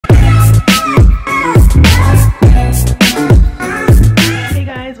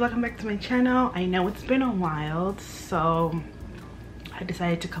back to my channel. I know it's been a while, so I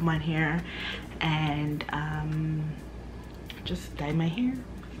decided to come on here and just dye my hair.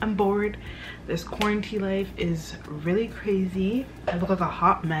 I'm bored. This quarantine life is really crazy. I look like a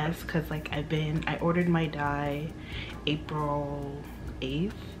hot mess because like I ordered my dye April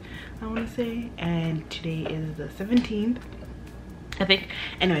 8th, I want to say, and today is the 17th, I think.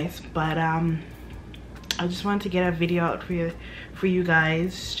 Anyways, but I just wanted to get a video out for you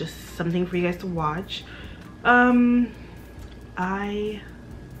guys, just something for you guys to watch. I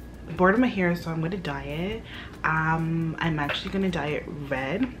bored of my hair, so I'm gonna dye it. I'm actually gonna dye it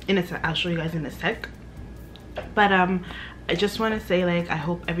red, and I'll show you guys in a sec. But I just want to say, like, I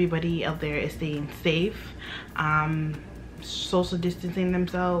hope everybody out there is staying safe, social distancing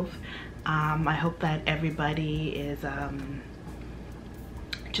themselves. I hope that everybody is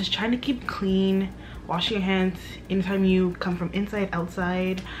just trying to keep clean, washing your hands anytime you come from inside,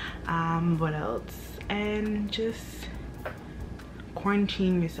 outside, what else, and just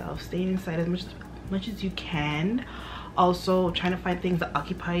quarantine yourself, stay inside as much as you can. Also trying to find things that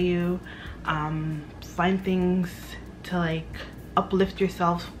occupy you, find things to like uplift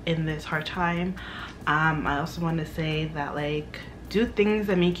yourself in this hard time. I also want to say that, like, do things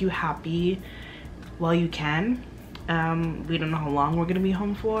that make you happy while you can. We don't know how long we're gonna be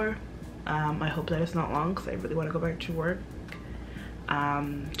home for. I hope that it's not long because I really want to go back to work.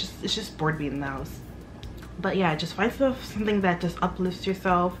 It's just bored being in the house. But yeah, just find something that just uplifts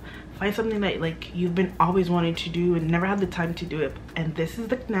yourself. Find something that like you've been always wanting to do and never had the time to do it, and this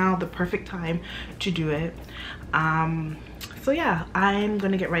is now the perfect time to do it. So yeah, I'm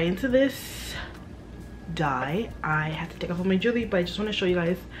gonna get right into this dye. I had to take off all my jewelry, but I just want to show you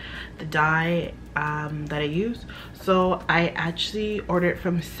guys the dye that I use. So I actually ordered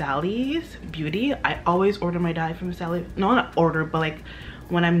from Sally's Beauty. I always order my dye from Sally. No, not order, but like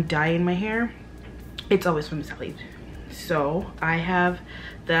when I'm dyeing my hair, it's always from Sally. So I have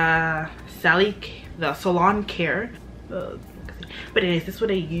the Salon Care, but anyways, this is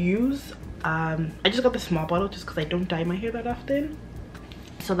what I use. I just got the small bottle just because I don't dye my hair that often,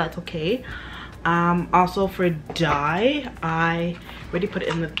 so that's okay. Also for dye, I already put it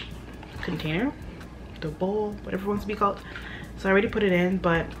in the container, the bowl, whatever it wants to be called. So I already put it in,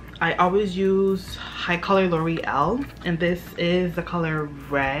 but I always use HiColor L'Oreal, and this is the color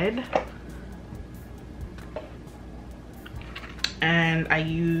red. And I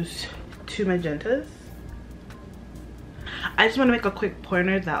use 2 Magentas. I just want to make a quick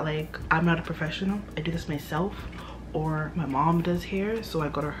pointer that, like, I'm not a professional. I do this myself, or my mom does hair, so I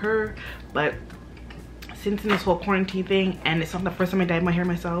go to her. But since in this whole quarantine thing, and it's not the first time I dyed my hair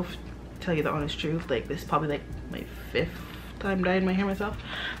myself, to tell you the honest truth, like, this is probably like my 5th time dyeing my hair myself.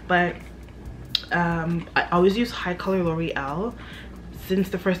 But I always use HiColor L'Oreal. Since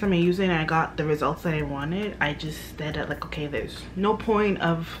the first time I used it and I got the results that I wanted, I just said that, like, okay, there's no point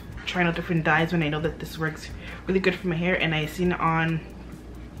of trying out different dyes when I know that this works really good for my hair. And I seen on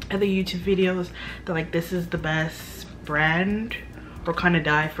other YouTube videos that, like, this is the best brand or kind of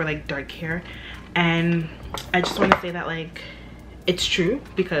dye for like dark hair. And I just want to say that, like, it's true,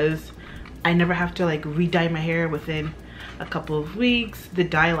 because I never have to like re-dye my hair within a couple of weeks. The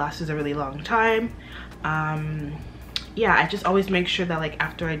dye lasts a really long time. Yeah, I just always make sure that, like,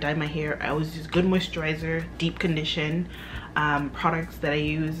 after I dye my hair, I always use good moisturizer, deep condition. Products that I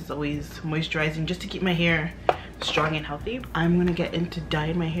use is always moisturizing, just to keep my hair strong and healthy. I'm gonna get into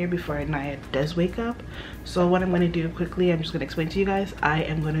dyeing my hair before Naya does wake up. So what I'm gonna do quickly, I'm just gonna explain to you guys. I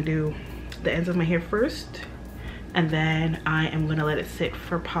am gonna do the ends of my hair first, and then I am gonna let it sit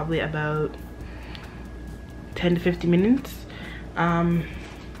for probably about 10 to 15 minutes.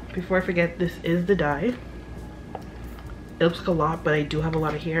 Before I forget, this is the dye. It looks like a lot, but I do have a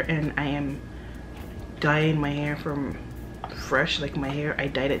lot of hair, and I am dyeing my hair from fresh. Like, my hair, I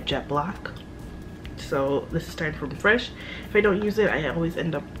dyed it jet black, so this is starting from fresh. If I don't use it, I always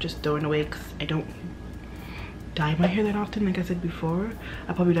end up just throwing away because I don't dye my hair that often. Like I said before,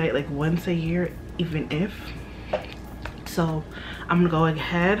 I probably dye it like once a year, even if. So I'm gonna go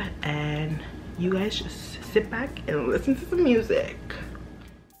ahead and you guys just sit back and listen to some music.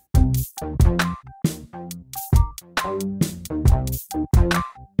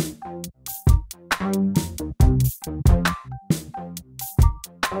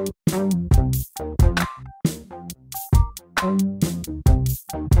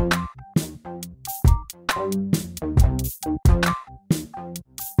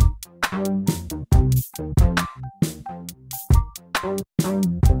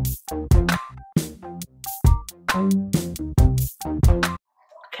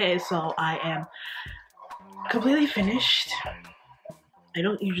 Okay, so I am completely finished. I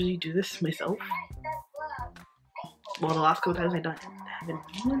don't usually do this myself. Well, the last couple times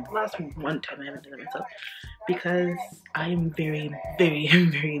last one time I haven't done it myself because I'm very, very,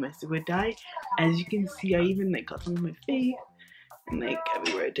 very messy with dye. As you can see, I even like got some on my face and like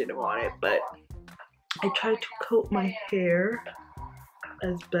everywhere I didn't want it, but I tried to coat my hair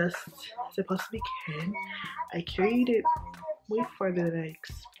as best as I possibly can. I carried it way farther than I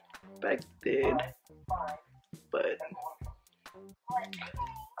expected, but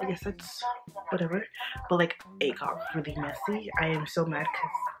I guess that's whatever. But like, it got really messy. I am so mad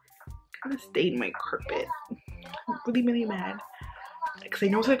because it kind of stained my carpet. I'm really, really mad because I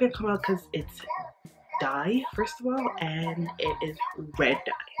know it's not gonna come out because it's dye first of all, and it is red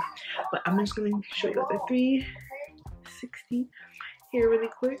dye. But I'm just gonna show you guys the 360 here really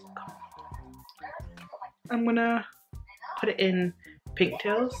quick. I'm gonna put it in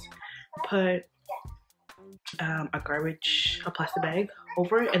pigtails, put a plastic bag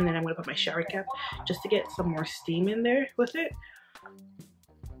over it, and then I'm gonna put my shower cap just to get some more steam in there with it.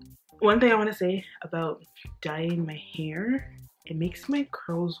 One thing I want to say about dyeing my hair, it makes my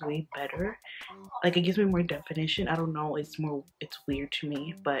curls way better. Like, it gives me more definition. I don't know, it's weird to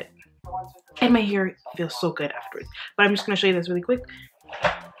me, but and my hair feels so good afterwards. But I'm just gonna show you this really quick.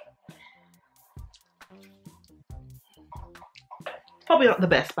 Probably not the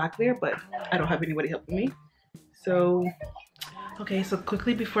best back there, but I don't have anybody helping me. So, okay, so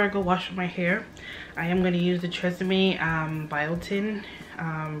quickly before I go wash my hair, I am going to use the Tresemme Biotin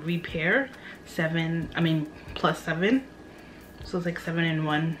Repair +7. So it's like 7 in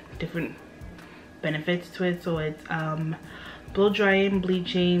 1 different benefits to it. So it's blow drying,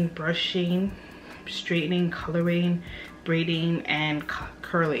 bleaching, brushing, straightening, coloring, braiding, and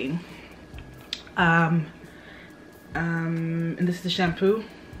curling. And this is the shampoo,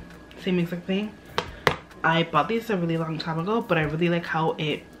 same exact thing. I bought these a really long time ago, but I really like how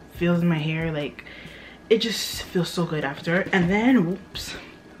it feels in my hair. Like, it just feels so good after. And then, whoops,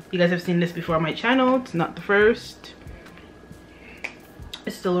 you guys have seen this before on my channel. It's not the first.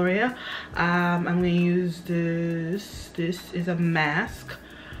 It's still L'Oreal. I'm gonna use this. This is a mask.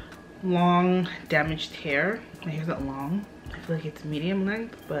 Long damaged hair. My hair's not long. I feel like it's medium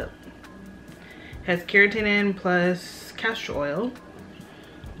length, but has keratin in plus castor oil.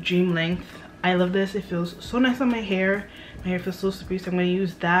 Dream length. I love this. It feels so nice on my hair. My hair feels so slippery, so I'm gonna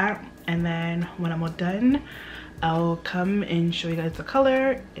use that. And then when I'm all done, I'll come and show you guys the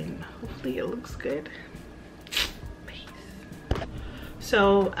color, and hopefully it looks good. Peace.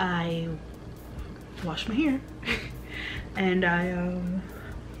 So I washed my hair and I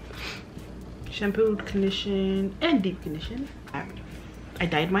shampooed, conditioned, and deep conditioned. I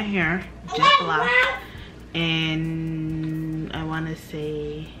dyed my hair jet black, and I want to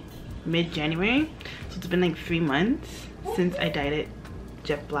say mid-January. So it's been like 3 months since I dyed it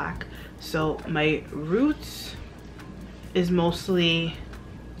jet black. So my roots is mostly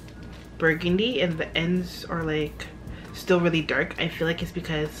burgundy and the ends are like still really dark. I feel like it's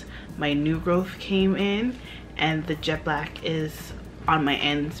because my new growth came in and the jet black is on my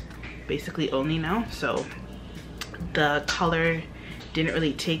ends basically only now. So the color didn't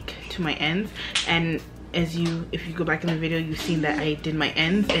really take to my ends, and if you go back in the video, you've seen that I did my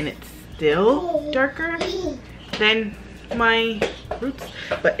ends and it's still darker than my roots.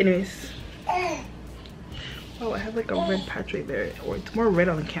 But anyways, oh, I have like a red patch right there, or it's more red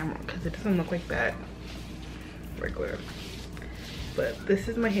on the camera because it doesn't look like that regular. But this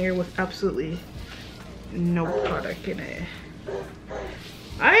is my hair with absolutely no product in it.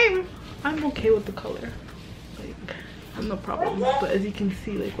 I'm okay with the color, like no problem. But as you can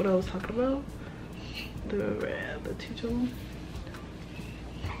see, like what I was talking about, the two-tone,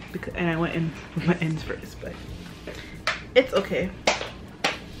 and I went in with my ends first, but it's okay.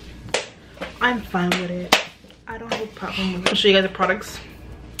 I'm fine with it. I don't have a problem with it. I'll show you guys the products.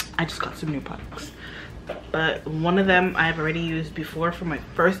 I just got some new products, but one of them I've already used before for my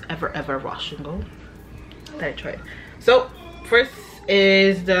first ever wash and go that I tried. So first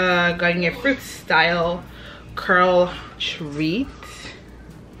is the Garnier Fruit Style Curl Treat.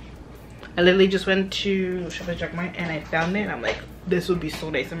 I literally just went to Shoppers Drug Mart and I found it and I'm like, this would be so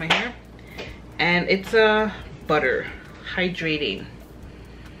nice in my hair. And it's a butter hydrating.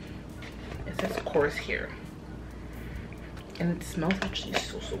 It says coarse here. And it smells actually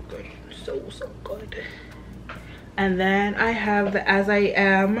so good. So good. And then I have the As I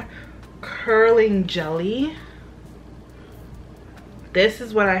Am Curling Jelly. This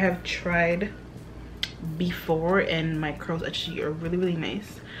is what I have tried before and my curls actually are really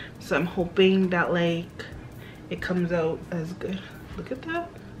nice. So I'm hoping that like it comes out as good. Look at that.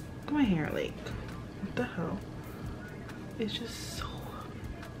 Look at my hair, like what the hell. It's just so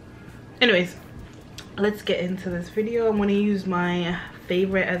Anyways, let's get into this video. I'm going to use my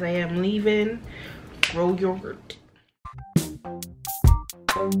favorite as I am leaving, Grow Yogurt.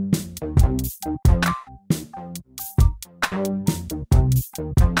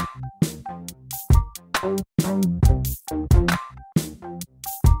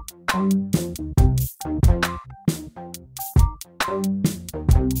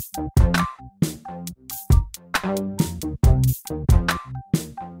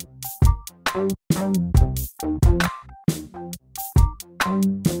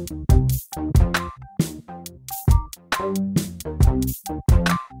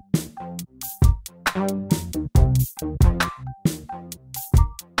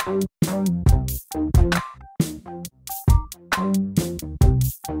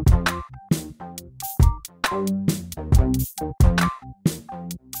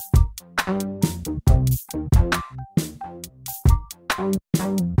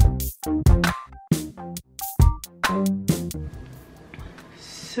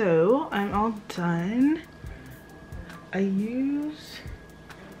 So I'm all done. I use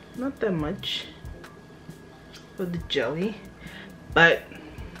not that much of the jelly, but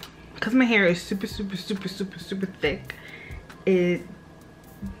because my hair is super thick, the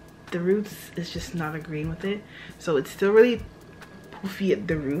roots is just not agreeing with it. So it's still really poofy at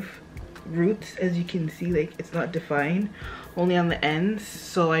the roots, as you can see. Like, it's not defined, only on the ends.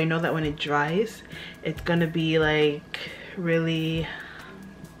 So I know that when it dries, it's gonna be like really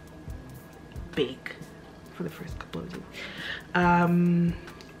big for the first couple of days. And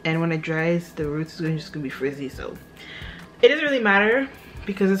when it dries, the roots is just gonna be frizzy. So it doesn't really matter,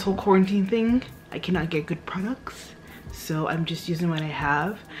 because this whole quarantine thing, I cannot get good products, so I'm just using what I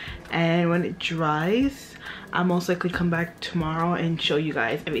have. And when it dries, I'll most likely come back tomorrow and show you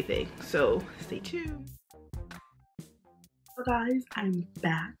guys everything, so stay tuned. So guys, I'm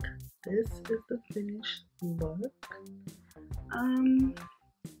back. This is the finished look.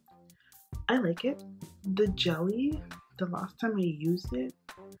 I like it. The jelly, the last time I used it,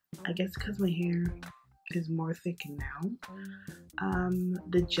 I guess because my hair is more thick now,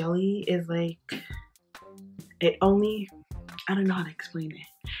 the jelly is like, it only, I don't know how to explain it.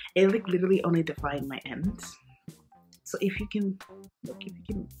 It like literally only defined my ends. So if you can, look,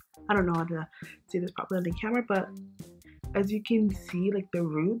 I don't know how to say this properly on the camera, but as you can see, like the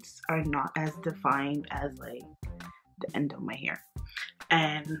roots are not as defined as like the end of my hair.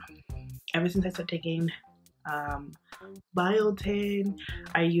 And ever since I started taking biotin,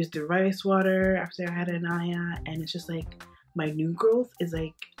 I used the rice water after I had Anaya, and it's just like my new growth is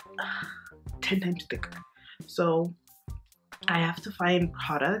like 10 times thicker. So I have to find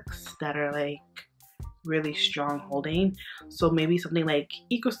products that are like really strong holding. So maybe something like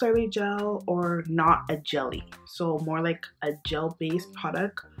Eco Starlight gel, or not a jelly, so more like a gel based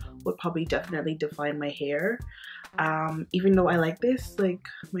product would probably definitely define my hair. Even though I like this, like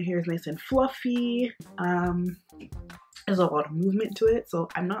my hair is nice and fluffy, there's a lot of movement to it, so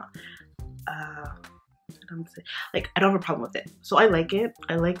I'm not I don't have a problem with it. So I like it.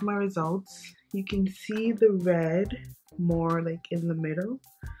 I like my results. You can see the red more like in the middle.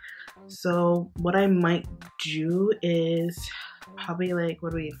 So what I might do is probably like,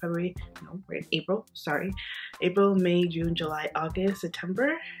 what are we, February? No, we're in April, sorry. April, May, June, July, August,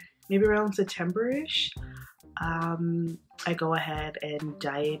 September, maybe around September-ish. I go ahead and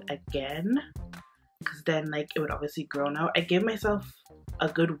dye it again, because then like it would obviously grow out. I give myself a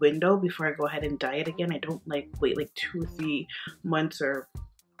good window before I go ahead and dye it again. I don't like wait like 2 or 3 months or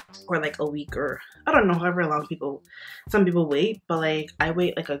like a week, or I don't know, however long some people wait, but like I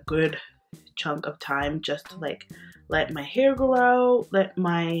wait like a good chunk of time just to like let my hair grow out, let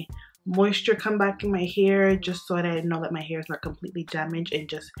my moisture come back in my hair, just so that I know that my hair is not completely damaged, and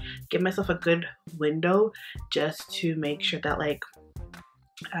just give myself a good window just to make sure that like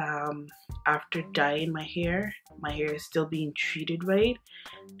after dyeing my hair is still being treated right,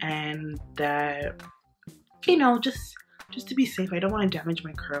 and that, you know, just to be safe. I don't want to damage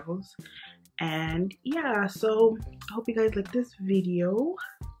my curls. And yeah, so I hope you guys like this video.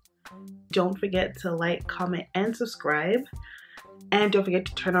 Don't forget to like, comment, and subscribe. And don't forget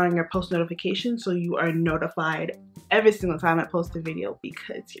to turn on your post notifications so you are notified every single time I post a video,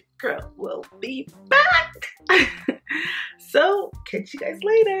 because your girl will be back. So catch you guys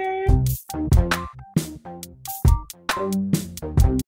later.